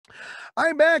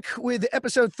I'm back with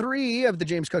episode 3 of the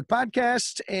James Cook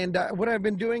podcast. And what I've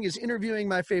been doing is interviewing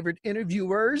my favorite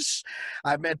interviewers.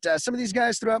 I've met some of these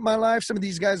guys throughout my life, some of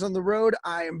these guys on the road.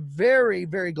 I am very,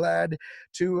 very glad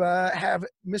to have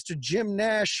Mr. Jim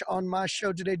Nash on my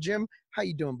show today. Jim, how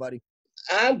you doing, buddy?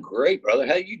 I'm great, brother.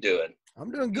 How you doing?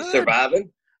 I'm doing good. You surviving?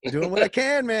 Doing what I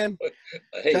can, man.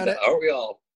 Hey, aren't we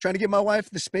all? Trying to give my wife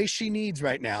the space she needs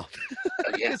right now.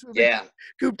 Yeah.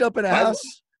 Cooped up in a house.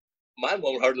 Mine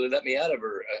won't hardly let me out of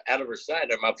her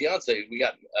sight. My fiance, we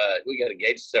got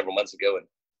engaged several months ago,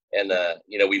 and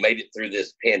we made it through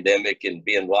this pandemic and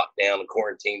being locked down and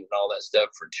quarantined and all that stuff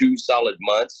for 2 solid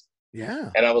months.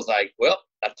 Yeah. And I was like, well,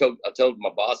 I told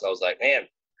my boss, I was like, man,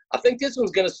 I think this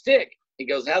one's gonna stick. He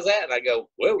goes, how's that? And I go,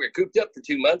 well, we're cooped up for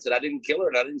 2 months and I didn't kill her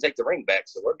and I didn't take the ring back.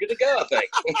 So we're good to go, I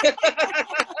think.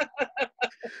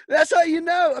 That's how you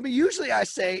know. I mean, usually I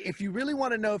say, if you really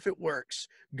want to know if it works,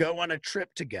 go on a trip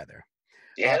together.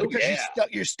 Because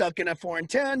you're stuck in a foreign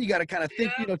town. You got to kind of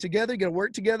think, together. You got to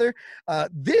work together.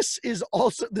 This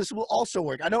will also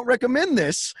work. I don't recommend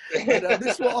this, but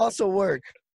this will also work.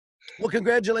 Well,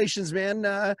 congratulations, man.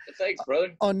 Thanks,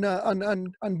 brother.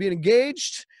 On being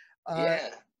engaged. Yeah.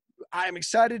 I'm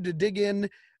excited to dig in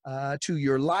to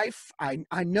your life.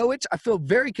 I know it. I feel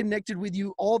very connected with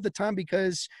you all the time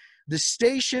because the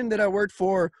station that I worked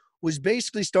for was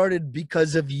basically started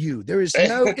because of you. There is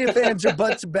no ifs, ands, or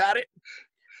buts about it.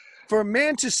 For a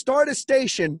man to start a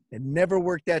station and never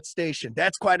work that station,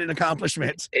 that's quite an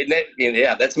accomplishment.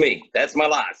 Yeah, that's me. That's my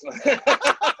life.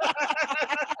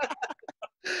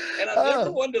 And I'm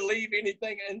never one to leave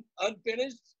anything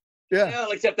unfinished. Yeah,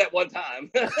 except that one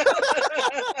time.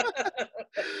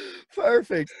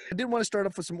 Perfect. I did want to start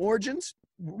off with some origins.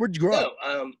 Where'd you grow up?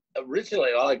 Originally,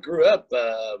 I grew up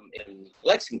in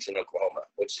Lexington, Oklahoma,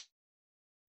 which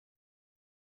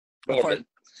Norman,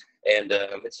 and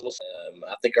it's a little.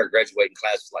 I think our graduating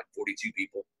class was like 42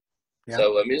 people. Yeah.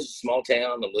 So it was a small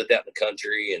town. I lived out in the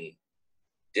country and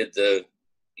did the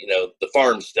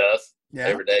farm stuff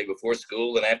every day before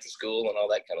school and after school and all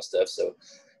that kind of stuff. So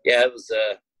yeah, it was.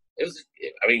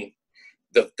 I mean,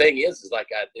 the thing is like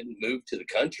I didn't move to the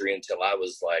country until I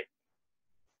was like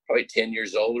probably 10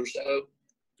 years old or so.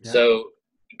 Yeah. So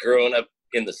growing up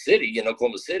in the city, in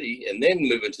Oklahoma City, and then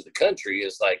moving to the country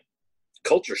is like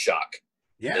culture shock.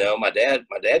 Yeah. My dad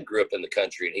grew up in the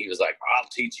country and he was like, I'll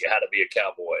teach you how to be a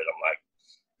cowboy. And I'm like,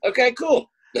 okay, cool.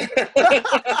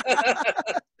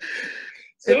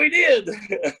 So we did.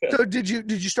 So did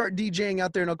you start DJing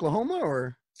out there in Oklahoma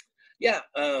or? Yeah.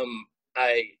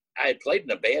 I had played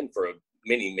in a band for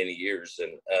many, many years,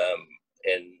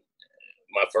 and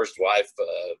my first wife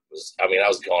I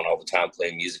was gone all the time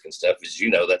playing music and stuff. As you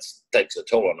know, that takes a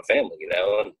toll on the family,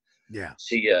 And yeah,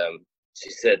 she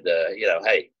said,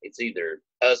 hey, it's either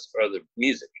us or the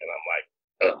music, and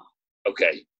I'm like, oh,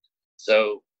 okay.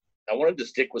 So I wanted to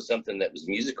stick with something that was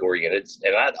music oriented,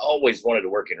 and I'd always wanted to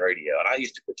work in radio. And I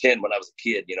used to pretend when I was a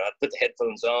kid, I'd put the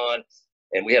headphones on,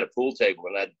 and we had a pool table,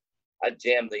 and I'd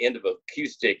jam the end of a cue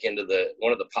stick into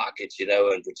one of the pockets,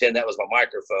 and pretend that was my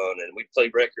microphone, and we'd play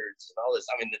records and all this.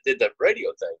 I mean, it did the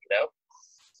radio thing,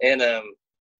 And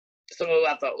so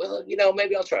I thought, well,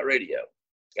 maybe I'll try radio.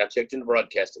 I checked into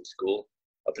broadcasting school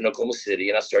up in Oklahoma City,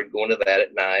 and I started going to that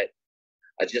at night.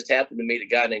 I just happened to meet a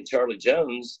guy named Charlie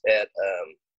Jones at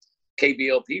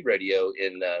KBLP radio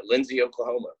in Lindsay,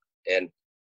 Oklahoma. And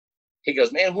he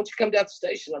goes, man, why don't you come down to the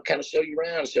station? I'll kind of show you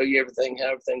around, show you how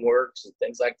everything works and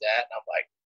things like that. And I'm like,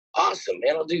 awesome,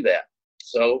 man, I'll do that.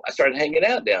 So I started hanging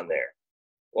out down there.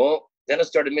 Well, then I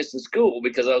started missing school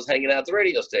because I was hanging out at the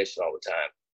radio station all the time.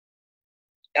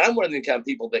 And I'm one of the kind of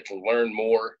people that can learn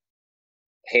more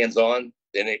hands-on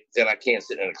than I can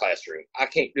sitting in a classroom. I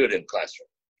can't do it in a classroom.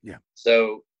 Yeah.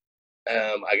 So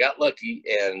I got lucky,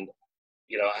 and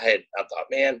I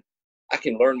thought, man, I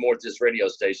can learn more at this radio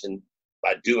station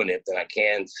by doing it than I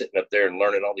can sitting up there and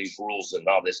learning all these rules and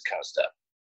all this kind of stuff.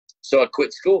 So I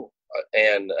quit school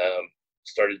and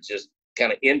started just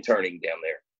kind of interning down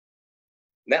there.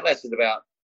 And that lasted about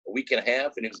a week and a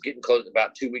half, and it was getting close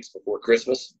about 2 weeks before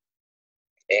Christmas.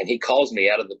 And he calls me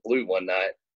out of the blue one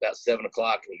night about 7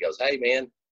 o'clock, and he goes, hey, man,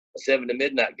 a 7 to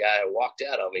midnight guy walked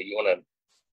out on me. You want to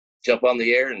jump on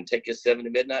the air and take his 7 to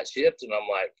midnight shift? And I'm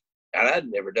like, and I'd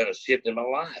never done a shift in my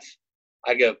life.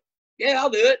 I go, yeah,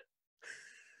 I'll do it.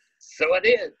 So I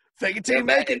did. Fake it till you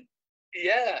make it.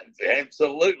 Yeah,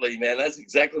 absolutely, man. That's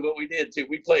exactly what we did too.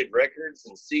 We played records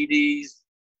and CDs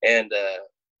and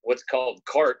what's called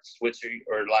carts, which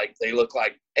are like, they look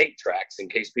like 8-tracks. In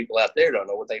case people out there don't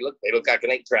know what they look like an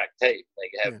 8-track tape.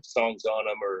 They have songs on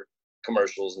them or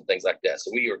commercials and things like that. So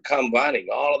we were combining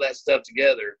all of that stuff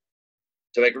together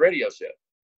to make a radio show.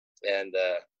 And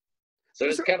So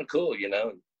it's kind of cool, you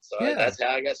know. So Yeah. that's how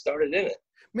I got started in it.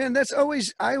 Man, I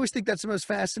always think that's the most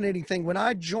fascinating thing. When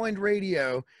I joined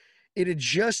radio, it had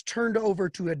just turned over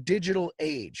to a digital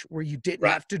age where you didn't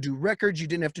have to do records, you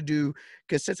didn't have to do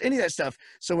cassettes, any of that stuff.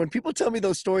 So when people tell me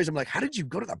those stories, I'm like, how did you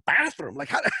go to the bathroom? Like,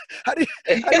 how do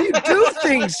you do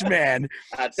things, man?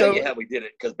 I'll tell you how we did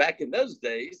it, because back in those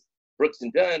days, Brooks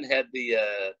and Dunn had the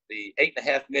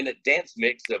 8.5-minute dance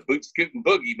mix of Boot Scootin'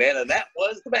 Boogie, man, and that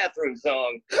was the bathroom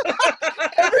song.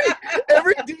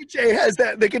 every DJ has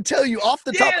that. They can tell you off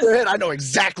the top of their head, I know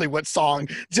exactly what song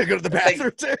to go to the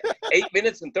bathroom to. 8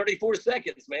 minutes and 34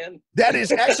 seconds, man.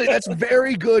 That's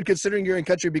very good considering you're in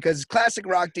country, because classic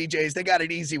rock DJs, they got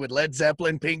it easy with Led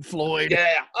Zeppelin, Pink Floyd.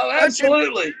 Yeah. Oh,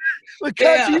 absolutely. With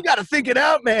country, you got to think it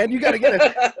out, man. You got to get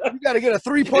a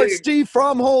 3-part Steve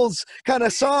Fromholz kind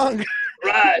of song.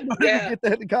 Right. To get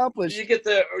that accomplished. You get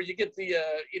the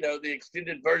the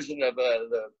extended version of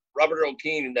the Robert Earl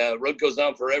Keen, Road Goes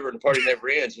On Forever and the Party Never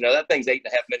Ends. You know, that thing's 8.5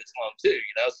 minutes long too,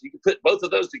 you know, so you can put both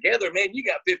of those together, man, you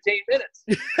got 15 minutes.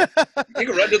 You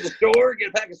can run to the store, get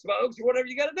a pack of smokes or whatever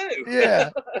you got to do. Yeah.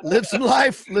 Live some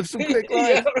life, live some quick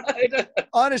life. Yeah, right.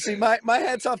 Honestly, my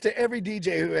hat's off to every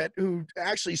DJ who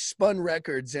actually spun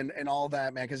records and all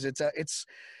that, man, because it's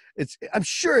I'm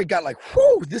sure it got like,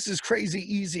 whoo, this is crazy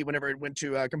easy whenever it went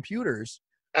to computers.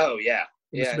 Oh yeah.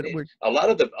 Yeah, a lot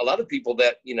of people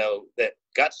that that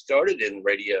got started in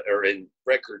radio or in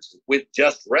records with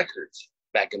just records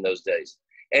back in those days,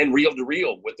 and reel to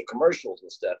reel with the commercials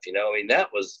and stuff. You know, I mean, that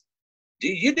was,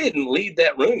 you didn't leave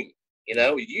that room. You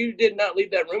know, you did not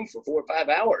leave that room for 4 or 5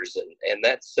 hours, and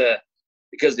that's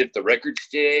because if the record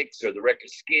sticks or the record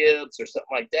skips or something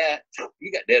like that,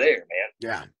 you got dead air,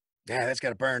 man. Yeah, that's got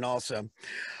to burn also.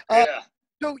 Yeah.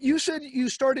 So you said did you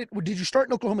start in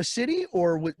Oklahoma City,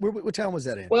 or what town was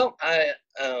that in? Well, I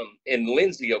in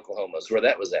Lindsay, Oklahoma is where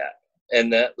that was at.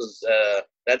 And that was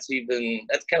that's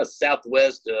kind of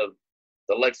southwest of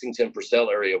the Lexington Purcell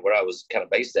area where I was kind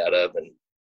of based out of. And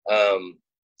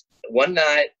one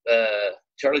night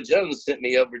Charlie Jones sent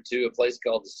me over to a place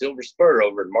called the Silver Spur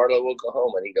over in Marlow,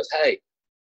 Oklahoma, and he goes, "Hey,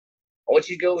 I want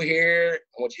you to go here.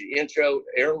 I want you to intro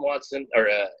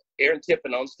Aaron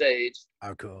Tippin on stage."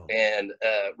 Oh, cool. And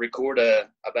record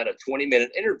about a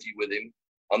 20-minute interview with him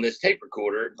on this tape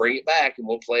recorder, bring it back, and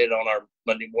we'll play it on our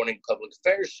Monday morning public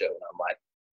affairs show. And I'm like,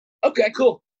 okay,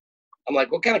 cool. I'm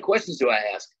like, what kind of questions do I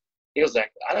ask? He was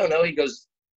like, I don't know. He goes,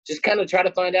 just kind of try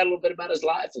to find out a little bit about his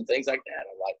life and things like that.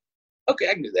 I'm like, okay,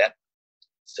 I can do that.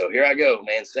 So here I go,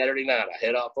 man. Saturday night, I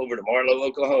head off over to Marlow,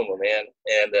 Oklahoma, man.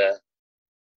 And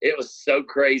it was so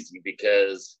crazy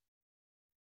because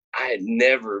I had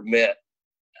never met,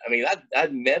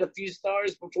 I'd met a few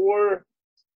stars before,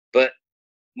 but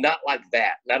not like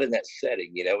that, not in that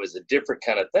setting, you know. It was a different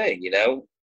kind of thing, you know.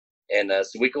 And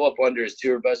so we go up under his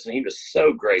tour bus, and he was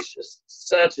so gracious,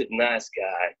 such a nice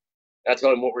guy. I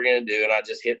told him what we're going to do, and I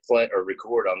just hit play or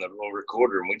record on the little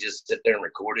recorder, and we just sit there and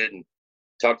recorded and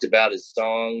talked about his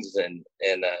songs and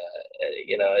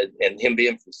him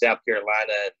being from South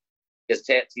Carolina.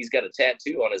 He's got a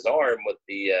tattoo on his arm with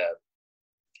the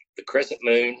crescent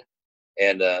moon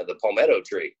and the palmetto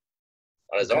tree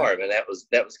on his arm, and that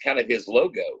was kind of his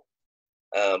logo.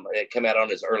 It came out on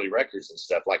his early records and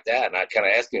stuff like that. And I kind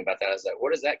of asked him about that. I was like,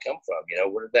 where does that come from? You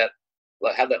know,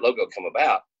 how'd that logo come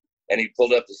about? And he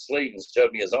pulled up his sleeve and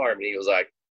showed me his arm, and he goes,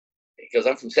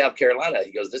 I'm from South Carolina.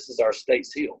 He goes, this is our state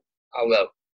seal. I'll go,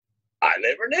 I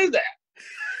never knew that.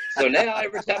 So now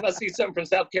every time I see something from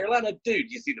South Carolina, dude,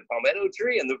 you see the palmetto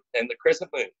tree and the crescent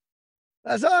moon.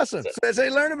 That's awesome. So that's how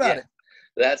you learn about it.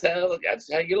 That's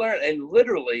how you learn. And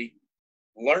literally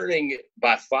learning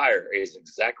by fire is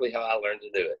exactly how I learned to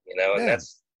do it, you know. And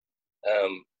that's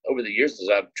over the years as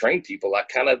I've trained people, I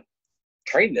kind of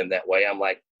train them that way. I'm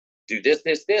like, do this,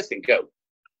 and go,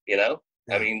 you know.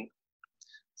 I mean,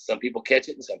 some people catch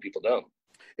it and some people don't.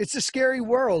 It's a scary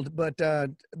world, but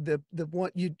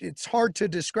it's hard to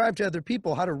describe to other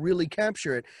people how to really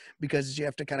capture it, because you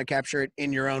have to kind of capture it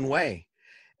in your own way.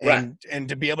 And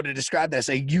to be able to describe that,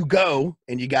 say you go,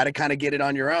 and you got to kind of get it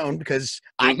on your own, because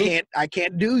I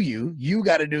can't do you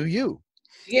got to do you.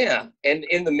 Yeah. And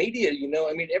in the media, you know,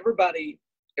 I mean, everybody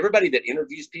that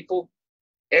interviews people,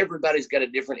 everybody's got a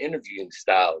different interviewing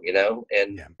style, you know,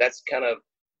 and that's kind of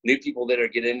new people that are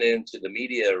getting into the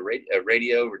media,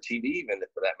 radio or TV, even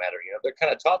for that matter, you know, they're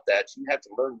kind of taught that you have to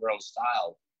learn your own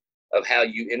style of how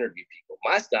you interview people.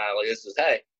 My style is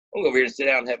hey, I'm going to go over here and sit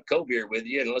down and have a cold beer with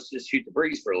you, and let's just shoot the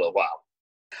breeze for a little while.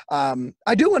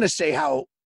 I do want to say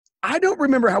I don't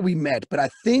remember how we met, but I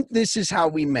think this is how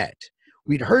we met.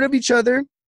 We'd heard of each other,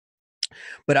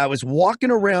 but I was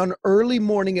walking around early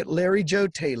morning at Larry Joe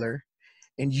Taylor,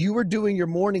 and you were doing your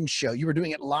morning show. You were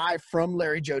doing it live from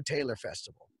Larry Joe Taylor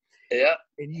Festival. Yeah.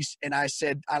 And I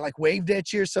said, I like waved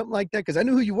at you or something like that because I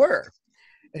knew who you were.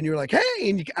 And you were like, hey,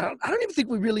 and I don't even think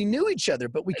we really knew each other,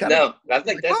 but we kind of. No, I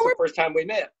think that's the first time we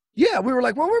met. Yeah, we were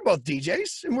like, well, we're both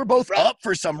DJs, and we're both Right. up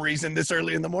for some reason this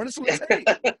early in the morning. So let's hang.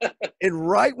 And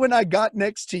right when I got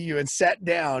next to you and sat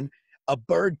down, a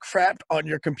bird crapped on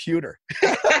your computer.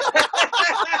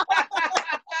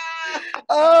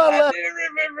 I do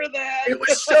remember that. It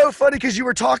was so funny because you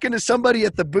were talking to somebody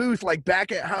at the booth, like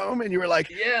back at home, and you were like,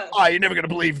 yeah. Oh, you're never going to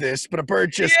believe this, but a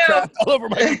bird just crapped all over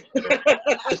my computer.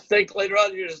 I think later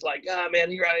on, you're just like,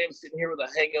 man, here I am sitting here with a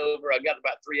hangover. I got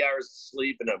about 3 hours of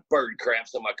sleep, and a bird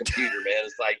craps on my computer, man.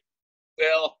 It's like,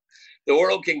 well, the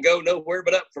world can go nowhere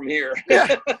but up from here.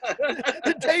 Yeah.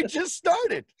 The day just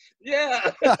started.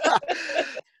 Yeah.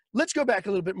 Let's go back a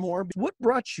little bit more. What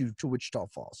brought you to Wichita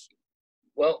Falls?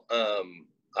 Well,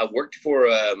 I worked for,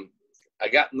 I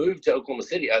got moved to Oklahoma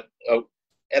City.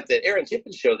 At the Aaron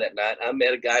Tippin show that night, I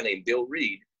met a guy named Bill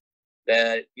Reed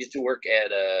that used to work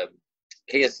at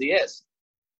KSCS.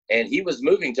 And he was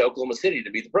moving to Oklahoma City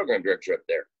to be the program director up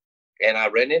there. And I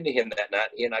ran into him that night.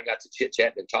 He and I got to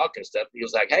chit-chat and talk and stuff. He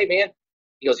was like, hey, man,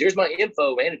 he goes, here's my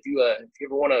info, man. If you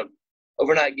ever want a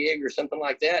overnight gig or something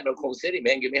like that in Oklahoma City,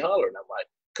 man, give me a holler. And I'm like,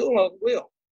 cool, I will.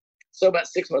 So about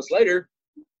 6 months later,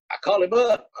 I called him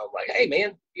up. I'm like, hey,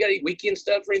 man, you got any weekend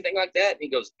stuff or anything like that? And he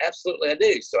goes, absolutely, I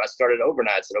do. So I started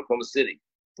overnights in Oklahoma City.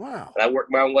 Wow. And I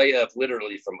worked my way up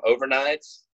literally from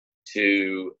overnights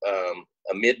to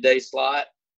a midday slot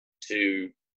to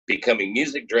becoming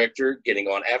music director, getting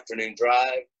on afternoon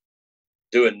drive,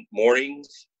 doing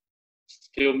mornings,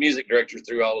 still music director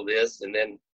through all of this. And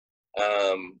then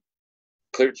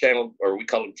Clear Channel, or we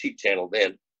call them Cheap Channel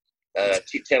then,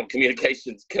 Cheap Channel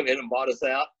Communications come in and bought us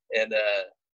out. And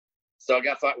so I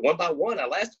got fired one by one. I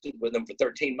lasted with them for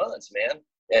 13 months, man.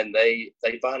 And they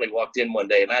finally walked in one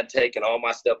day, and I'd taken all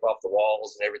my stuff off the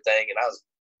walls and everything, and I was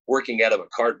working out of a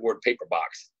cardboard paper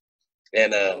box.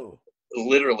 And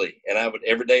literally, and I would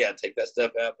every day I'd take that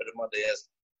stuff out, put it on my desk.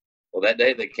 Well, that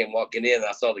day they came walking in, and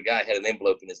I saw the guy had an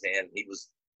envelope in his hand. He was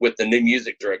with the new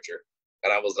music director,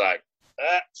 and I was like,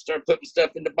 start putting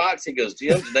stuff in the box. He goes,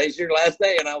 Jim, today's your last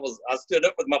day. And I stood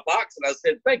up with my box and I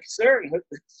said, thank you, sir. And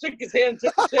shook his hand,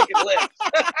 took a shake and left.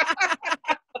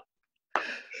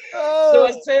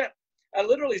 So I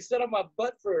literally sat on my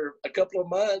butt for a couple of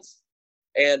months.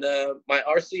 And my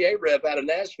RCA rep out of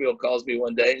Nashville calls me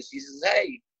one day and she says,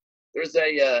 hey, there's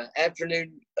a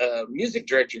afternoon music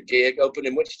director gig open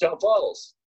in Wichita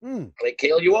Falls. Like,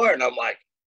 Cale, you are. And I'm like,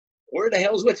 where the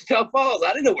hell is Wichita Falls?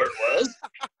 I didn't know where it was.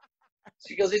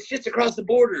 She goes, it's just across the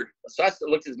border. So I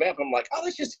looked at the map. And I'm like, oh,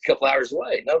 that's just a couple hours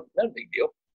away. No big deal.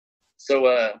 So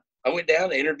I went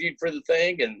down and interviewed for the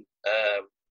thing. And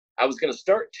I was going to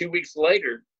start 2 weeks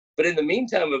later. But in the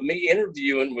meantime of me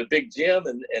interviewing with Big Jim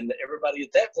and everybody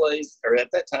at that place, or at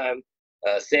that time,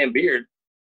 Sam Beard,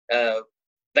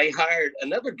 they hired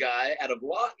another guy out of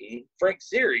Lawton, Frank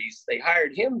Series. They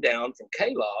hired him down from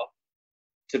K-Law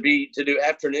to do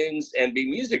afternoons and be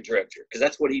music director, because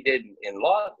that's what he did in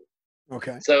Lawton.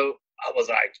 Okay. So I was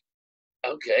like,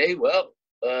 okay, well,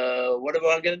 what am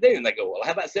I going to do? And they go, well,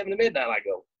 how about 7 to midnight? I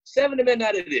go, 7 to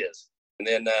midnight it is. And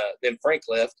then Frank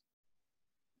left.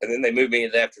 And then they moved me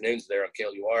in the afternoons there on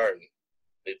KLUR, and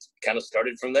it kind of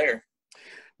started from there.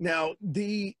 Now,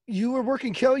 you were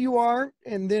working KLUR,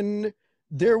 and then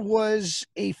there was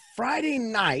a Friday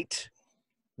night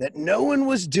that no one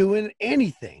was doing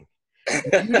anything.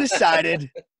 You decided,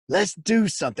 let's do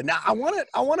something. Now, I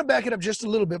want to back it up just a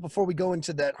little bit before we go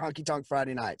into that Honky Tonk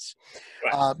Friday Nights,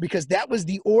 right. Because that was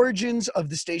the origins of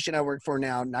the station I work for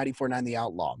now, 94.9 The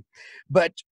Outlaw.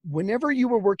 But whenever you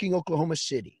were working Oklahoma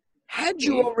City, had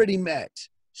you already met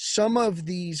some of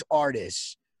these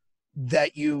artists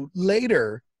that you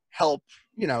later helped,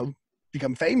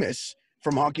 become famous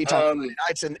from Honky Tonk Friday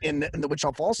Nights in the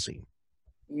Wichita Falls scene?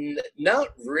 Not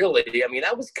really. I mean,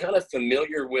 I was kind of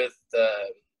familiar with the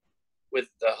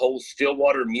whole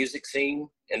Stillwater music scene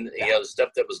and the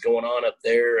stuff that was going on up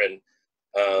there, and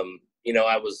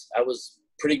I was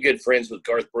pretty good friends with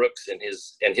Garth Brooks and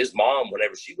his mom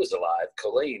whenever she was alive,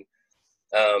 Colleen.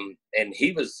 And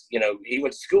he was, he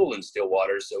went to school in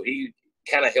Stillwater, so he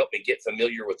kind of helped me get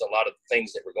familiar with a lot of the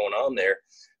things that were going on there.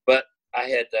 But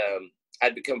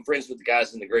I'd become friends with the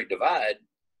guys in the Great Divide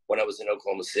when I was in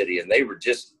Oklahoma City, and they were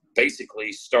just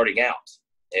basically starting out.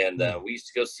 And we used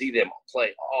to go see them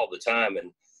play all the time.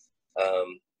 And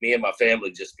me and my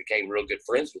family just became real good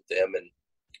friends with them.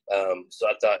 And so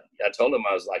I told them,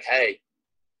 I was like, hey,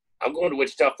 I'm going to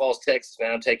Wichita Falls, Texas,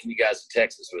 man. I'm taking you guys to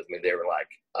Texas with me. They were like,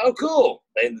 oh, cool.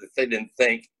 They didn't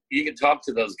think you can talk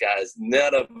to those guys.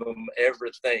 None of them ever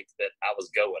think that I was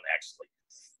going, actually.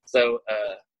 So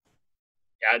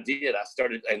I did. I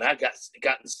started, and I got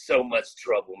in so much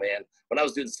trouble, man. When I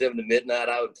was doing 7 to Midnight,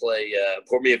 I would play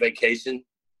Pour Me a Vacation.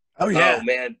 Oh, yeah. Oh,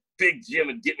 man. Big Jim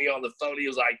would get me on the phone. He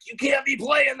was like, "You can't be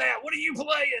playing that. What are you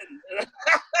playing?"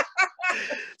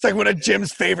 It's like one of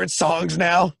Jim's favorite songs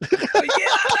now. Yeah,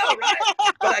 I know,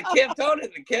 right? But I kept on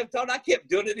it and kept on. I kept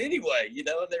doing it anyway, you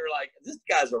know. And they were like, "This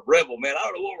guy's a rebel, man. I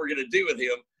don't know what we're gonna do with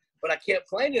him." But I kept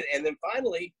playing it, and then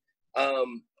finally,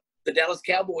 the Dallas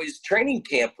Cowboys training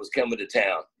camp was coming to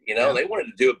town. You know, They wanted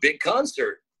to do a big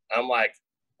concert. I'm like,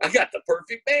 I got the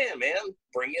perfect band, man.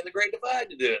 Bring in the Great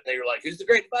Divide to do it. And they were like, "Who's the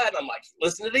Great Divide?" And I'm like,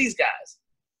 "Listen to these guys."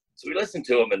 So we listened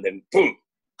to them, and then boom,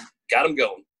 got them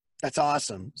going. That's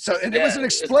awesome. So, and it was an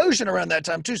explosion around that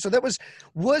time too. So that was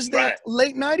that right.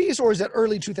 Late 90s or is that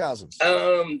early 2000s?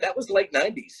 That was late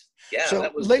 90s. Yeah. So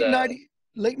that was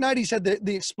late 90s had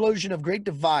the explosion of Great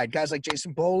Divide. Guys like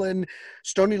Jason Boland,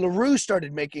 Stoney LaRue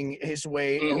started making his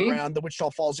way around the Wichita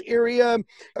Falls area,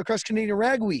 across Canadian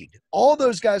Ragweed. All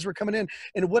those guys were coming in.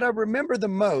 And what I remember the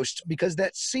most, because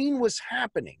that scene was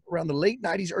happening around the late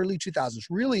 90s, early 2000s,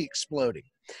 really exploding.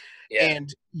 Yeah.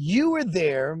 And you were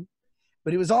there.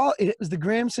 But it was the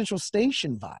Graham Central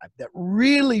Station vibe that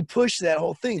really pushed that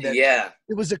whole thing. That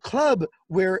it was a club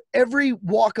where every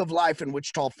walk of life in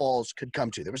Wichita Falls could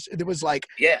come to. There was like,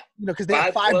 because they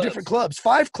had 5 different clubs,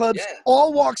 5 clubs,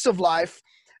 all walks of life.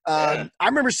 I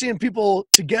remember seeing people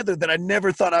together that I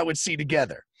never thought I would see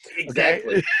together.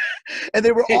 Exactly. Okay? And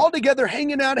they were all together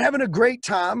hanging out, having a great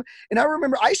time. And I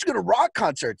remember I used to go to rock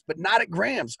concerts, but not at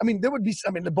Graham's. I mean,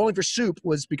 the Bowling for Soup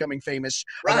was becoming famous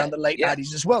around the late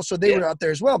 90s as well. So they were out there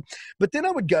as well. But then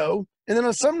I would go, and then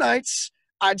on some nights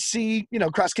I'd see,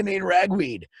 Cross Canadian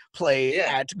Ragweed play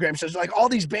at Graham's. So like all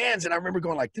these bands. And I remember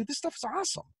going like, dude, this stuff's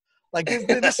awesome. Like to me,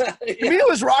 it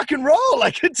was rock and roll.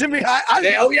 Like to me,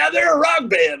 they're a rock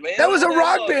band, man. That was a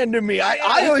rock band to me.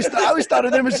 I always thought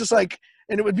of them as just like,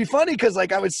 and it would be funny because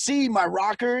like I would see my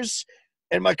rockers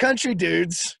and my country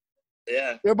dudes.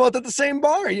 Yeah, they're both at the same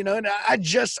bar, And I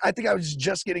think I was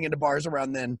just getting into bars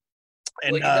around then.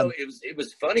 And it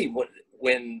was funny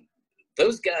when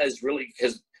those guys really,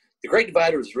 because the Great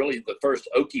Divider was really the first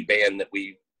Okie band that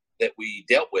we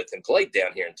dealt with and played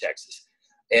down here in Texas.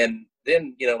 And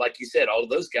then, like you said, all of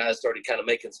those guys started kind of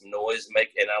making some noise and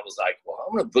I was like, well,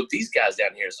 I'm going to book these guys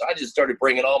down here. So I just started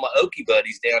bringing all my Okie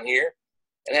buddies down here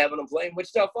and having them play in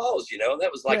Wichita Falls,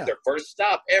 That was like their first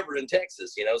stop ever in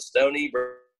Texas, Stoney,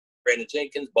 Brandon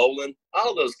Jenkins, Boland,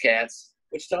 all those cats.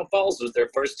 Wichita Falls was their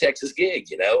first Texas gig,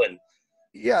 And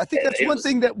yeah, I think that's one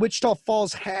thing that Wichita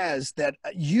Falls has that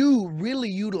you really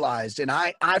utilized, and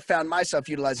I found myself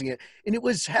utilizing it, and it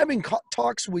was having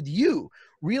talks with you,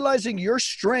 realizing your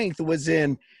strength was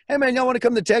in, hey, man, y'all want to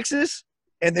come to Texas?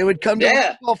 And they would come to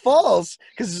Wichita Falls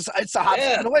because it's a hop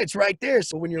step away. It's right there.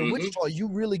 So when you're in Wichita, you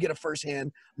really get a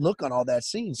firsthand look on all that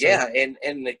scene. So. Yeah, and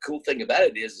the cool thing about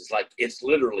it is like it's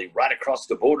literally right across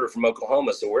the border from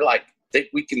Oklahoma. So we're like, think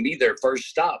we can be their first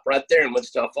stop right there in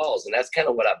Wichita Falls. And that's kind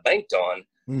of what I banked on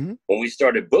when we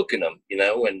started booking them,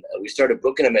 and we started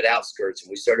booking them at Outskirts and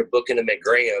we started booking them at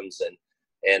Graham's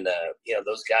and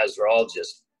those guys were all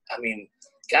just, I mean,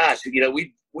 gosh,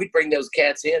 we'd bring those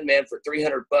cats in, man, for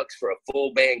 $300 for a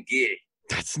full band gig.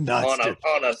 That's nuts.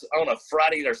 On a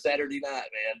Friday or Saturday night,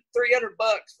 man. $300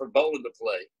 for Boland to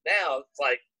play. Now it's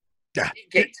like you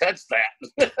can't touch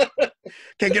that.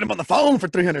 Can't get them on the phone for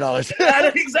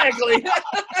 $300. Exactly.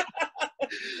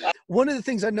 One of the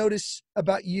things I notice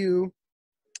about you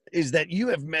is that you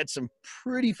have met some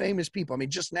pretty famous people. I mean,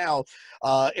 just now,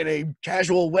 in a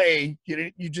casual way,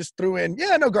 you just threw in,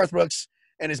 I know Garth Brooks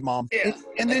and his mom. Yeah.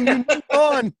 And then you moved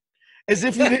on as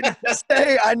if you didn't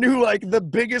say, I knew like the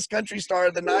biggest country star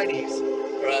of the 90s.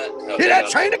 Right. Okay. Hear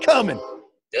that train coming.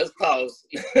 Just pause.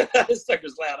 This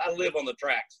sucker's loud. I live on the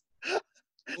tracks.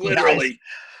 Literally. Nice.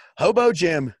 Hobo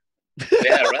Jim.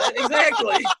 Yeah, right?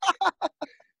 Exactly.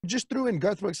 Just threw in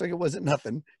Garth Brooks like it wasn't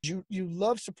nothing. You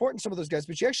love supporting some of those guys,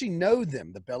 but you actually know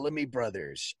them. The Bellamy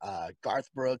Brothers, Garth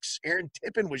Brooks, Aaron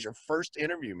Tippin was your first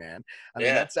interview, man. I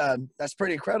mean, that's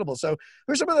pretty incredible. So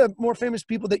who's some of the more famous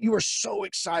people that you were so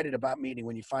excited about meeting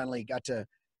when you finally got to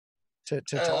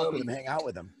talk with them, hang out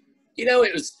with them?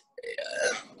 It was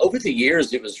over the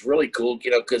years, it was really cool,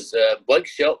 because Blake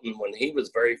Shelton, when he was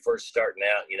very first starting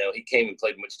out, he came and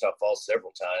played in Wichita Falls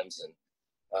several times and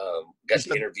got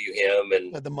to interview him.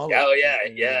 And oh,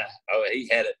 yeah. Oh, he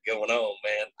had it going on,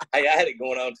 man. I had it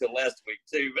going on till last week,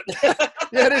 too.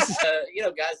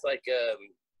 But, guys like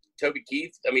Toby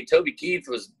Keith. I mean, Toby Keith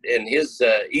was in his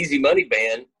Easy Money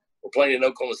band were playing in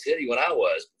Oklahoma City when I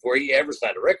was, before he ever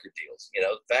signed a record deals. In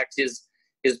fact, his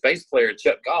his bass player,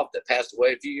 Chuck Goff, that passed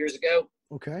away a few years ago.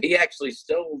 Okay. He actually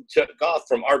stole Chuck Goff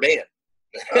from our band.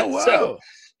 Oh, wow. So,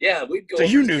 yeah, we'd go So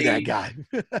over you and knew see, that guy.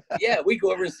 yeah, we'd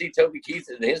go over and see Toby Keith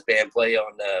and his band play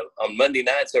on Monday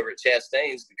nights over at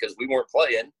Chastain's because we weren't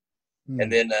playing.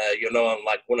 And then, on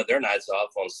like one of their nights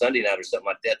off on Sunday night or something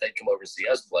like that, they'd come over and see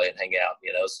us play and hang out,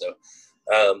 So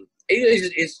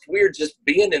it's weird just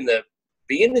being in the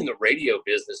radio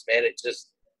business, man. It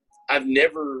just, I've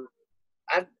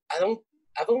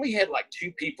only had like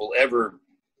 2 people ever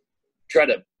try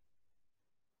to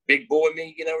big boy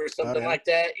me, or something like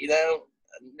that,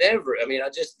 Never. I mean,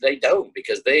 they don't,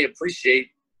 because they appreciate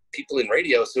people in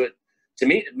radio. So to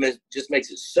me, it just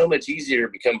makes it so much easier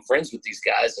to become friends with these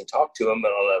guys and talk to them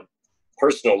on a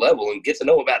personal level and get to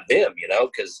know about them,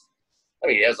 because, I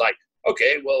mean, I was like,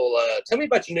 okay, well, tell me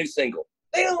about your new single.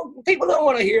 People don't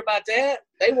want to hear about that.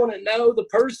 They want to know the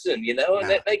person, and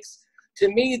that makes, to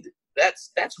me,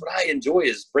 that's what I enjoy,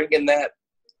 is bringing that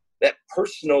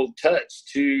personal touch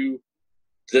to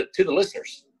the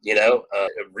listeners,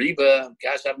 Reba,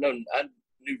 gosh, I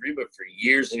knew Reba for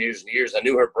years and years and years. I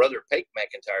knew her brother, Pate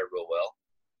McIntyre, real well.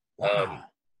 Wow.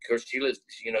 Of course, she lives,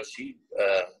 she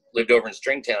lived over in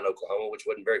Stringtown, Oklahoma, which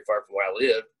wasn't very far from where I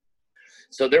lived.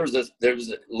 So there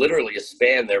was literally a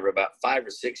span there of about 5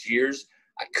 or 6 years.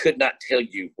 I could not tell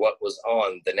you what was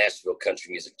on the Nashville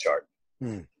country music chart.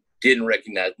 Didn't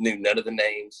recognize, knew none of the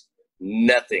names,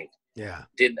 nothing. Yeah.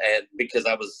 Didn't, and because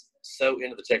I was so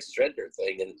into the Texas Red Dirt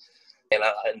thing, and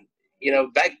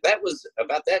back, that was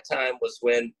about that time was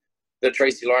when the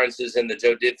Tracy Lawrences and the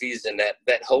Joe Diffies and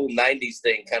that whole 90s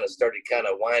thing kind of started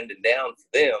winding down for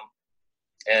them.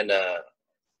 And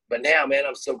but now, man,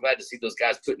 I'm so glad to see those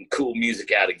guys putting cool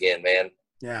music out again, man.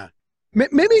 Yeah.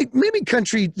 Maybe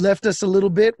country left us a little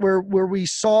bit where we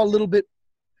saw a little bit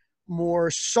more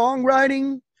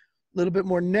songwriting, a little bit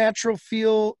more natural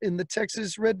feel in the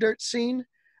Texas Red Dirt scene.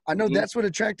 I know that's what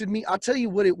attracted me. I'll tell you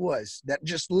what it was that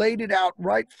just laid it out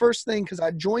right first thing, because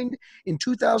I joined in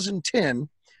 2010.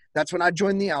 That's when I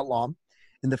joined the Outlaw.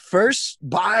 And the first,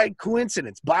 by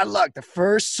coincidence, by luck, the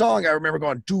first song I remember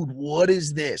going, dude, what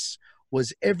is this?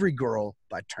 Was Every Girl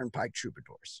by Turnpike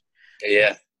Troubadours.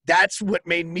 Yeah. That's what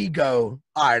made me go,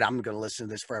 all right, I'm going to listen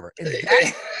to this forever. And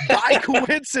that, by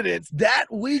coincidence, that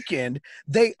weekend,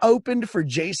 they opened for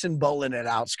Jason Boland at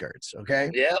Outskirts, okay?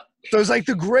 Yeah. So it was like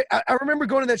I remember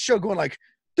going to that show going like,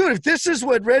 dude, if this is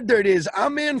what Red Dirt is,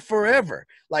 I'm in forever.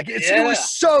 Like, it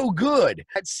was so good.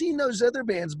 I'd seen those other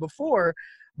bands before,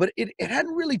 but it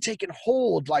hadn't really taken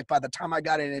hold, like, by the time I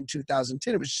got in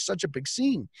 2010. It was just such a big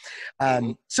scene.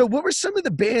 So what were some of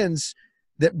the bands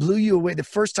that blew you away the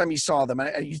first time you saw them?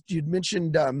 You'd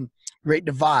mentioned Great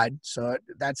Divide, so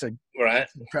that's an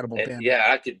incredible band.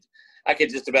 Yeah, I could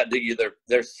just about do you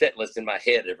their set list in my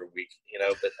head every week,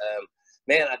 but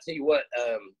man, I tell you what,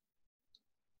 the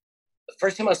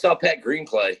first time I saw Pat Green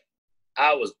play,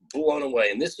 I was blown away.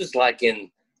 And this was like in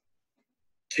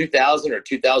 2000 or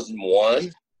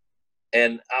 2001.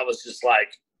 And I was just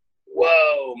like,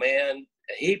 whoa, man,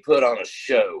 he put on a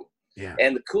show. Yeah.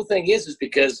 And the cool thing is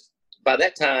because by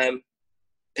that time,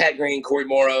 Pat Green, Corey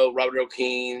Morrow, Robert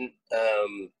O'Keen,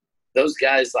 those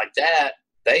guys like that,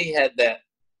 they had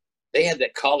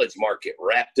that college market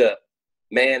wrapped up.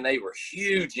 Man, they were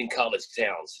huge in college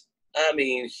towns. I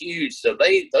mean, huge. So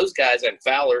those guys and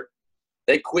Fowler,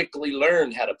 they quickly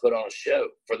learned how to put on a show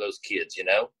for those kids,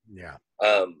 Yeah.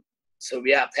 So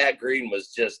yeah, Pat Green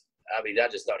was just, I mean, I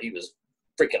just thought he was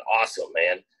freaking awesome,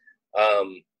 man.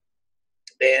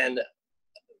 And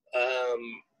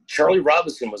Charlie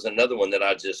Robinson was another one that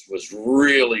I just was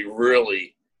really,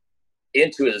 really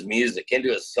into his music, into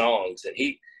his songs. And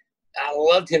I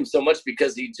loved him so much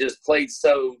because he just played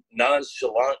so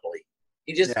nonchalantly.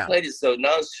 He just played it so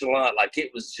nonchalant, like it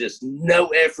was just no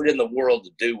effort in the world to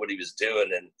do what he was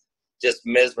doing and just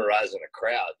mesmerizing a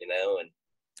crowd,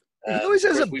 And he always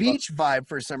has a beach vibe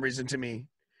for some reason to me.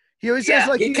 He always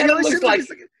has he kind of looks like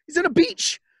he's in a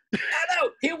beach. I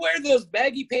know. He'll wear those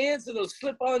baggy pants and those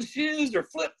slip-on shoes or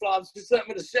flip-flops or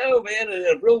something to the show, man, and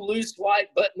a real loose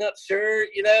white button-up shirt,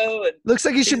 And looks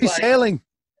like he should be sailing.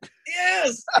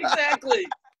 Yes, exactly.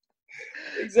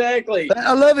 Exactly.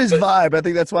 I love his vibe. I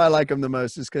think that's why I like him the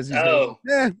most, is because he's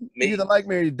you either like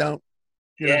me or you don't.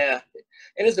 Yeah.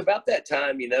 And it's about that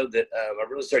time, that I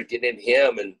really started getting into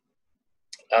him. And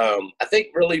I think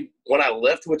really when I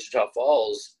left Wichita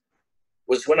Falls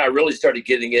was when I really started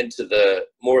getting into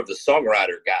more of the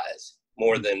songwriter guys,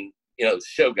 more than,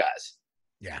 show guys.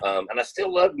 Yeah. And I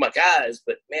still loved my guys,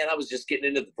 but man, I was just getting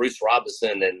into the Bruce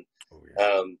Robinson and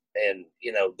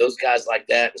those guys like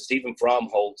that, and Stephen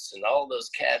Fromholtz and all those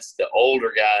cats, the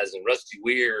older guys, and Rusty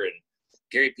Weir and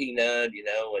Gary P. Nudd,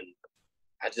 and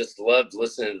I just loved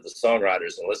listening to the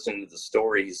songwriters and listening to the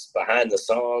stories behind the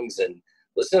songs and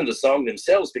listening to the song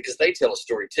themselves, because they tell a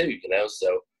story too, you know?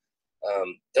 So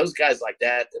those guys like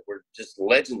that were just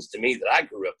legends to me that I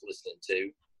grew up listening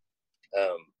to.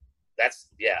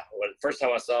 When first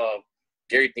time I saw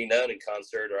Gary P. Nunn in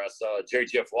concert, or I saw Jerry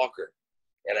Jeff Walker,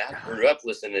 and I grew up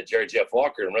listening to Jerry Jeff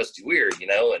Walker and Rusty Weird, you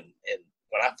know, and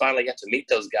when I finally got to meet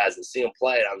those guys and see them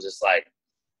play, I was just like,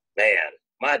 man,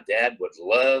 my dad would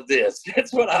love this.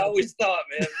 That's what I always thought,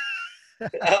 man.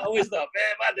 I always thought,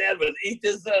 man, my dad would eat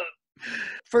this up.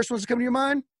 First ones to come to your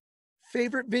mind?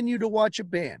 Favorite venue to watch a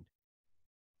band?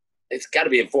 It's got to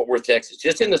be in Fort Worth, Texas,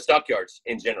 just in the stockyards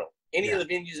in general. Any of the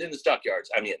venues in the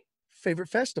stockyards, I'm in. Favorite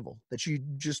festival that you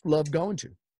just love going to?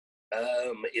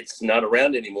 It's not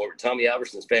around anymore, but Tommy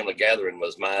Alverson's Family Gathering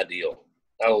was my deal.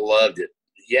 I loved it.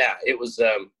 Yeah, it was.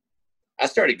 I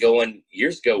started going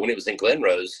years ago when it was in Glen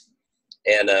Rose,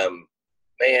 and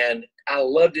man, I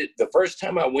loved it. The first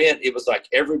time I went, it was like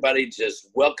everybody just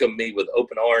welcomed me with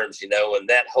open arms, you know, and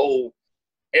that whole,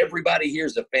 everybody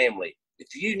here's a family.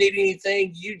 If you need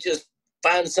anything, you just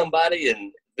find somebody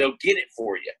and they'll get it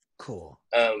for you. Cool.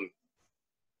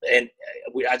 And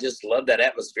I just love that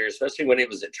atmosphere, especially when it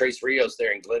was at Trace Rios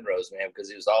there in Glen Rose, man,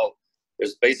 because it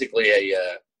was basically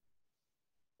a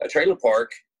trailer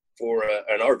park for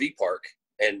an RV park,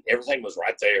 and everything was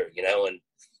right there, you know. And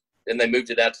then they moved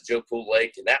it out to Joe Pool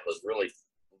Lake, and that was really,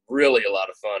 really a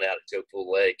lot of fun out at Joe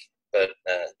Pool Lake. But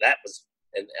that was,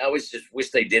 and I always just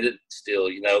wish they did it still,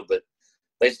 you know. But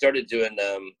they started doing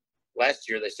last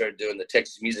year. They started doing the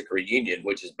Texas Music Reunion,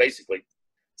 which is basically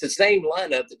it's the same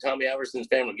lineup that Tommy Alverson's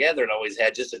Family Gathering always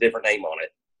had, just a different name on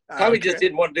it. Tommy just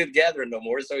didn't want to do the gathering no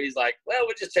more, so he's like, well,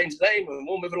 we'll just change the name and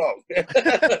we'll move along.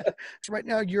 So right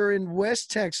now you're in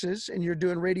West Texas and you're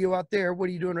doing radio out there. What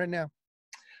are you doing right now?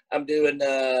 I'm doing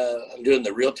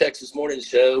the Real Texas Morning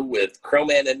Show with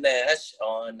Crowman and Nash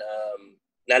on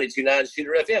 92.9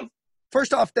 Shooter FM.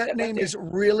 First off, that name is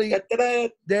really,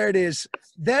 there it is.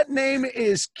 That name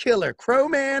is killer.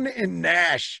 Crowman and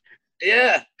Nash.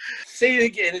 Yeah. See,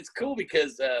 again, it's cool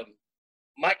because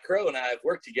Mike Crow and I have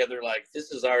worked together. Like,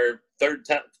 this is our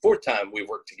fourth time we've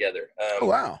worked together. Oh,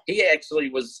 wow. He actually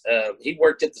was, he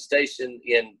worked at the station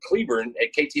in Cleburne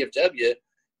at KTFW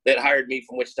that hired me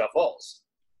from Wichita Falls.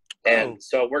 And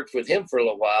so I worked with him for a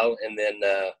little while, and then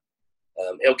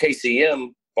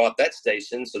LKCM bought that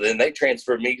station. So then they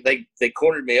transferred me. They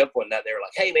cornered me up one night. They were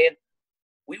like, hey, man,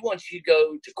 we want you to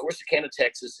go to Corsicana,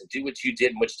 Texas, and do what you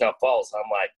did in Wichita Falls. And I'm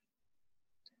like,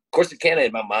 Corsicana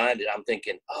in my mind, and I'm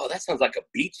thinking, oh, that sounds like a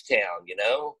beach town, you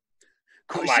know?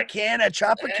 Corsicana,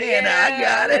 Tropicana, yeah, I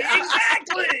got it.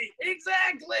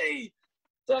 Exactly.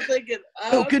 So I'm thinking,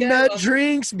 coconut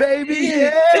drinks, baby.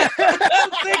 Yeah.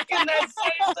 I'm thinking that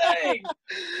same thing.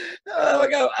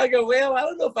 I go, well, I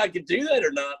don't know if I could do that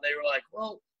or not. And they were like,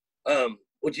 well,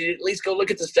 would you at least go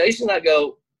look at the station? I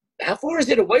go, how far is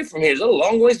it away from here? Is it a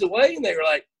long ways away? And they were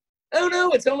like, oh,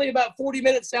 no, it's only about 40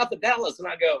 minutes south of Dallas. And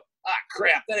I go,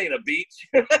 crap, that ain't a beach.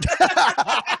 There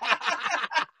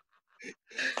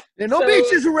are no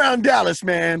beaches around Dallas,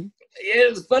 man. Yeah,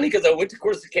 it was funny because I went to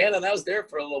Corsicana and I was there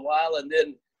for a little while, and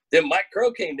then Mike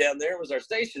Crow came down there and was our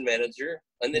station manager,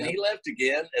 and then he left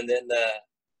again, and then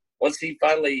once he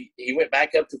went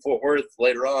back up to Fort Worth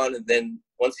later on, and then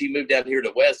once he moved down here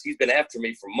to West, he's been after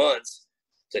me for months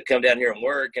to come down here and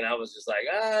work, and I was just like,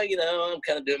 you know, I'm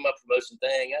kind of doing my promotion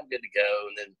thing, I'm good to go.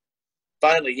 And then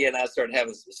finally he and I started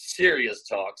having some serious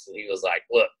talks, and he was like,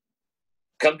 look,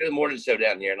 come to the morning show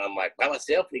down here. And I'm like, by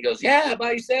myself? And he goes, yeah,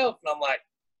 by yourself. And I'm like,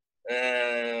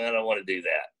 I don't want to do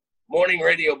that. Morning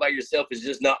radio by yourself is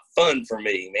just not fun for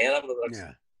me, man. I'm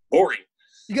boring.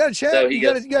 You got to chat. So you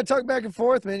got to talk back and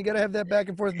forth, man. You got to have that back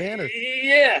and forth banter.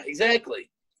 Yeah,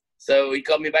 exactly. So he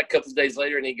called me back a couple of days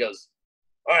later, and he goes,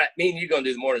 all right, me and you going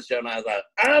to do the morning show. And I was like,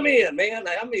 I'm in, man.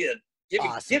 I'm in. Give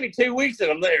me 2 weeks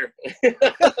and I'm there.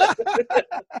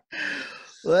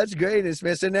 Well, that's great,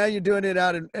 man. So now you're doing it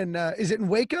out in is it in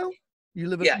Waco? You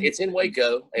live in it's in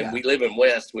Waco, and we live in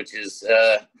West, which is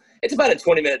it's about a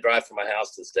 20-minute drive from my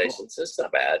house to the station, so it's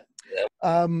not bad.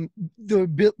 Yeah.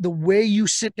 The way you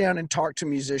sit down and talk to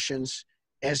musicians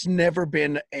has never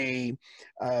been an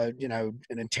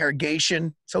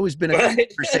interrogation. It's always been a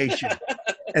conversation.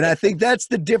 And I think that's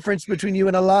the difference between you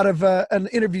and a lot of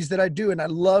interviews that I do. And I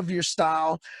love your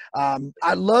style.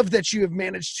 I love that you have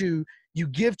managed to, you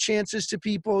give chances to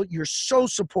people. You're so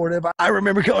supportive. I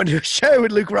remember going to a show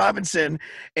with Luke Robinson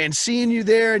and seeing you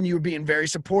there, and you were being very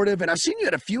supportive. And I've seen you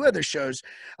at a few other shows.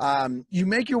 You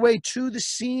make your way to the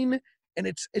scene, and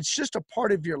it's just a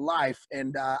part of your life.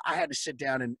 And I had to sit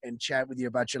down and chat with you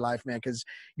about your life, man, because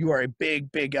you are a big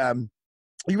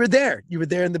You were there. You were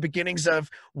there in the beginnings of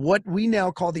what we now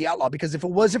call the Outlaw, because if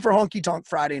it wasn't for Honky Tonk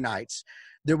Friday Nights,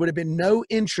 there would have been no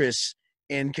interest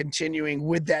in continuing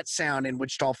with that sound in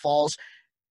Wichita Falls.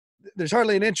 There's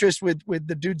hardly an interest with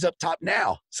the dudes up top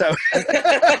now. So,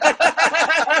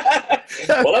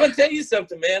 Well, I'm gonna tell you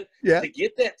something, man. yeah. To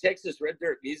get that Texas Red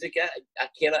Dirt music, I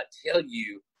cannot tell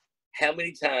you how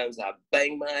many times I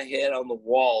banged my head on the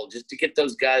wall just to get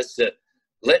those guys to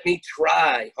let me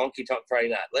try Honky Tonk Friday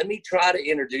Night. Let me try to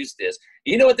introduce this.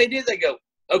 You know what they did? They go,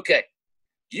 okay,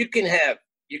 you can have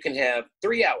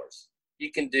 3 hours.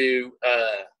 You can do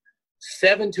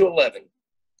 7 to 11.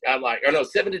 I'm like, or no,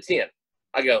 7 to 10.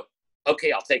 I go,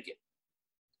 okay, I'll take it.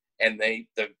 And they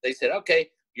said, okay,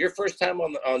 your first time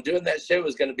on doing that show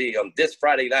is going to be on this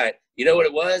Friday night. You know what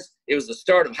it was? It was the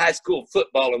start of high school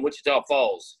football in Wichita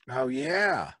Falls. Oh,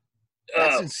 yeah.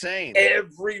 That's insane.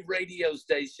 Every radio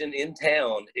station in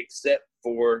town except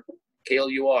for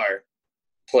KLUR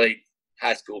played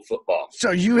high school football.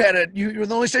 So you were the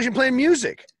only station playing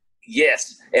music.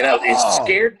 Yes, and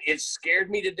it scared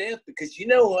me to death, because you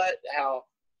know what? How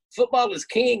football is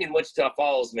king in Wichita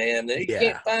Falls, man. You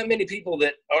can't find many people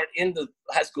that aren't into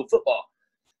high school football.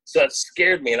 So it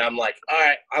scared me, and I'm like, all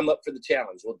right, I'm up for the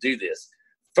challenge. We'll do this.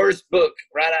 First book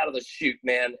right out of the chute,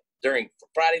 man. During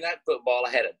Friday Night Football,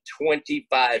 I had a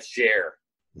 25 share.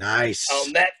 Nice.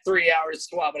 On that 3 hours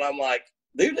swap, and I'm like,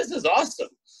 dude, this is awesome.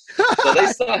 So they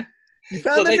saw,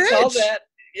 saw that.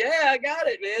 Yeah, I got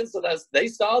it, man. So they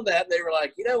saw that, and they were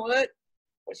like, you know what?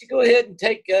 Why don't you go ahead and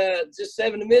take just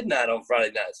 7 to midnight on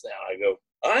Friday nights now? I go,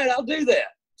 all right, I'll do that.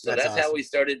 So that's awesome. How we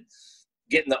started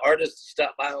getting the artists to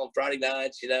stop by on Friday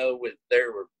nights, you know,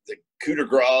 there were the Cooter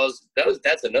Graws.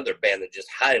 That's another band that just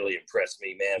highly impressed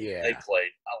me, man. Yeah. They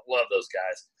played. I love those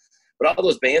guys. But all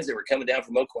those bands that were coming down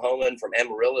from Oklahoma and from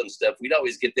Amarillo and stuff, we'd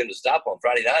always get them to stop on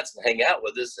Friday nights and hang out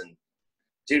with us. And,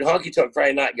 dude, Honky Tonk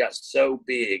Friday Night got so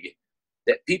big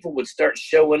that people would start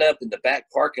showing up in the back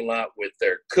parking lot with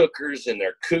their cookers and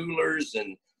their coolers.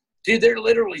 And, dude, they're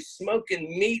literally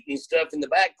smoking meat and stuff in the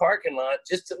back parking lot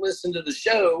just to listen to the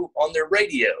show on their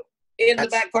radio. In the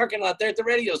back parking lot there at the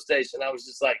radio station. I was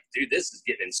just like, dude, this is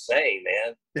getting insane,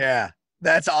 man. Yeah,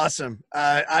 that's awesome.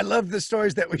 I love the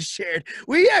stories that we shared.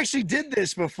 We actually did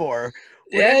this before.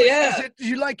 Yeah.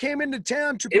 You came into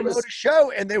town to promote a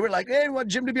show, and they were like, hey, we want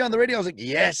Jim to be on the radio. I was like,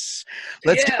 yes,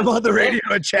 let's get him on the radio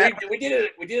and chat. We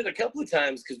did it a couple of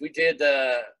times, because we did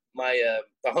the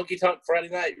Honky Tonk Friday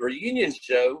Night reunion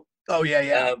show. Oh,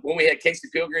 yeah. When we had Casey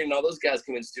Pilgrim and all those guys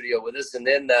come in the studio with us. And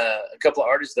then a couple of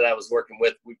artists that I was working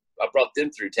with, I brought them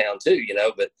through town too, you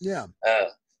know. But, yeah,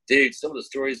 dude, some of the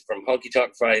stories from Honky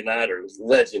Tonk Friday Night are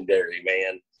legendary,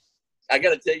 man. I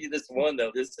got to tell you this one,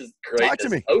 though. This is great. Talk to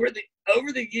me. Over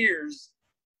the years,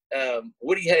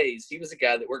 Woody Hayes, he was a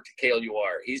guy that worked at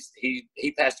KLUR.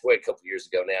 He passed away a couple of years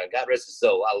ago now. God rest his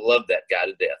soul. I love that guy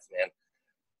to death,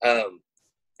 man.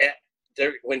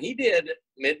 When he did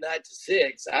midnight to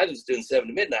 6, I was doing 7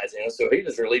 to midnight, you know, so he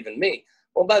was relieving me.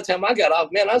 Well, by the time I got off,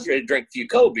 man, I was ready to drink a few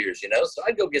cold beers, you know, so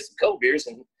I'd go get some cold beers,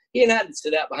 and he and I'd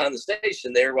sit out behind the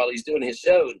station there while he's doing his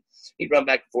show, and he'd run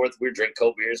back and forth. We'd drink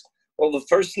cold beers. Well, the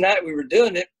first night we were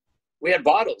doing it, we had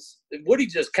bottles. And Woody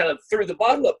just kind of threw the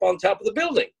bottle up on top of the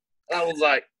building. And I was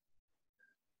like,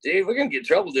 dude, we're going to get in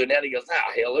trouble doing that. He goes,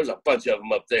 hell, there's a bunch of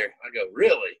them up there. I go,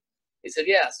 really? He said,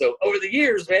 yeah. So over the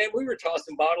years, man, we were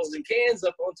tossing bottles and cans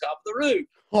up on top of the roof.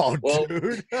 Oh,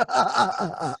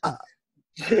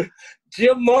 dude.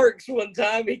 Jim Marks, one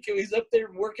time, he's up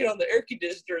there working on the air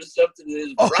conditioner or something.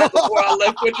 It was right before I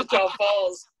left Wichita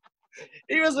Falls.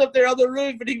 He was up there on the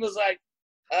roof, and he was like,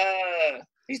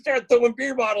 he started throwing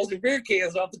beer bottles and beer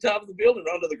cans off the top of the building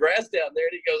onto the grass down there.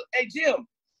 And he goes, hey, Jim.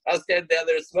 I was standing down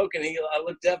there smoking. I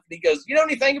looked up, and he goes, you know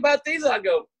anything about these? I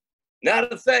go,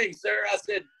 not a thing, sir. I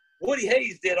said, Woody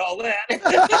Hayes did all that.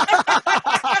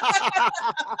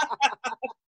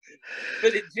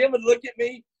 But Jim would look at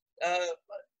me.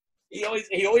 He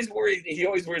always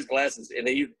wears glasses, and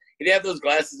he'd have those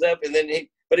glasses up, and then he'd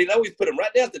always put them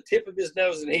right down at the tip of his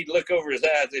nose, and he'd look over his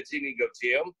eyes at you, and he'd go,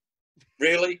 Jim,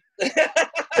 really?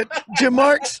 Jim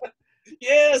Marks?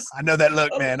 Yes. I know that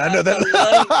look, man. I know that look.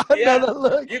 I know that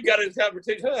look. You've got it in time for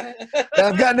two.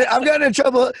 I've gotten in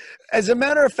trouble. As a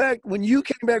matter of fact, when you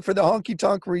came back for the Honky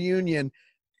Tonk reunion,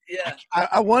 yeah,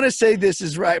 I want to say this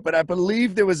is right, but I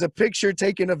believe there was a picture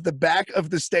taken of the back of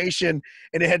the station,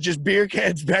 and it had just beer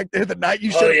cans back there the night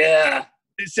you showed. Oh, yeah.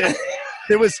 It said,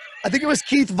 I think it was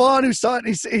Keith Vaughn who saw it,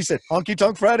 and he said, Honky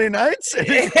Tonk Friday Nights? And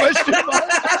he questioned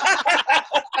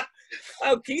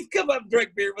Oh, Keith come up and drank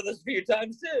beer with us a few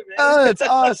times too, man. Oh, it's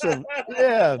awesome.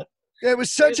 Yeah. It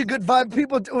was such a good vibe.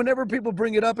 People, whenever people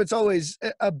bring it up, it's always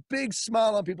a big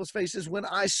smile on people's faces. When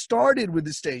I started with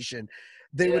the station,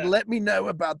 they would let me know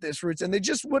about this roots, and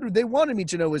what they wanted me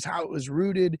to know was how it was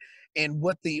rooted and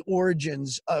what the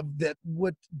origins of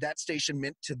what that station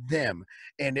meant to them.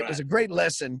 And it was a great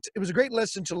lesson. It was a great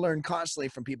lesson to learn constantly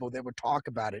from people that would talk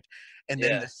about it, and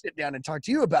then to sit down and talk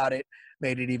to you about it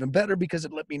made it even better because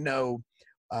it let me know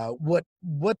what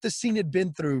the scene had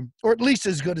been through, or at least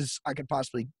as good as I could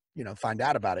possibly find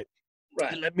out about it.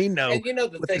 Right. And let me know. And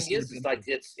the thing is like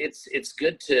it's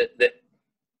good that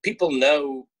people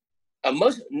know.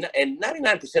 Most and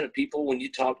 99% of people, when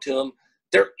you talk to them,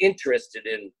 they're interested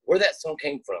in where that song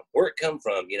came from, where it come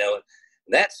from. And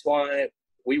that's why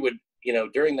we would,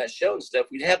 during that show and stuff,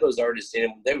 we'd have those artists in,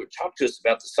 and they would talk to us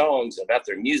about the songs, about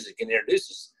their music, and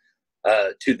introduce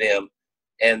us to them.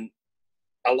 And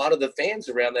a lot of the fans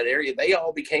around that area, they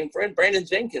all became friends. Brandon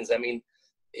Jenkins, I mean,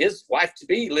 his wife to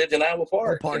be lived in Iowa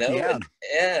Park,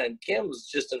 and Kim was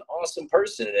just an awesome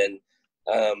person. And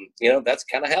that's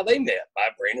kind of how they met, by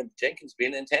Brandon Jenkins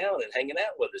being in town and hanging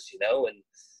out with us,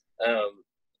 and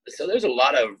so there's a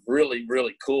lot of really,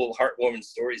 really cool, heartwarming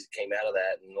stories that came out of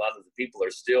that, and a lot of the people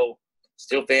are still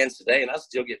fans today, and I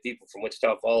still get people from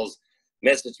Wichita Falls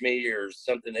message me or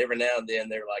something every now and then.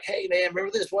 They're like, "Hey man,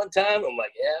 remember this one time?" I'm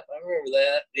like, "Yeah, I remember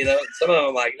that." Some of them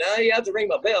are like, "No, you have to ring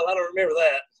my bell. I don't remember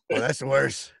that." Well, that's the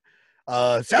worst.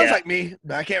 Sounds like me,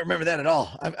 but I can't remember that at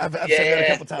all. I've said that a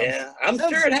couple times. Yeah, I'm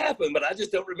sure it happened, but I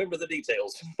just don't remember the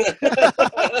details.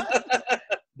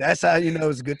 That's how you know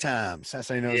it's good times. That's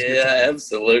how you know it's good times. Yeah,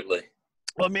 absolutely.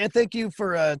 Well, man, thank you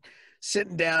for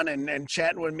sitting down and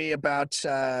chatting with me about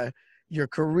your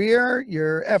career,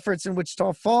 your efforts in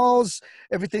Wichita Falls,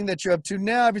 everything that you're up to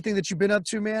now, everything that you've been up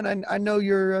to, man. I know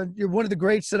you're one of the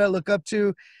greats that I look up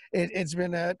to. It's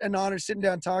been an honor sitting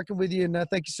down talking with you, and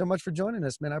thank you so much for joining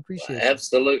us, man. I appreciate it.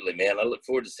 Absolutely, man. I look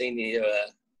forward to seeing you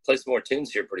play some more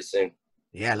tunes here pretty soon.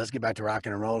 Yeah, let's get back to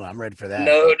rocking and rolling. I'm ready for that.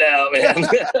 No doubt, man.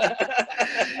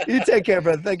 You take care,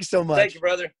 brother. Thank you so much. Thank you,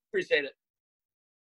 brother. Appreciate it.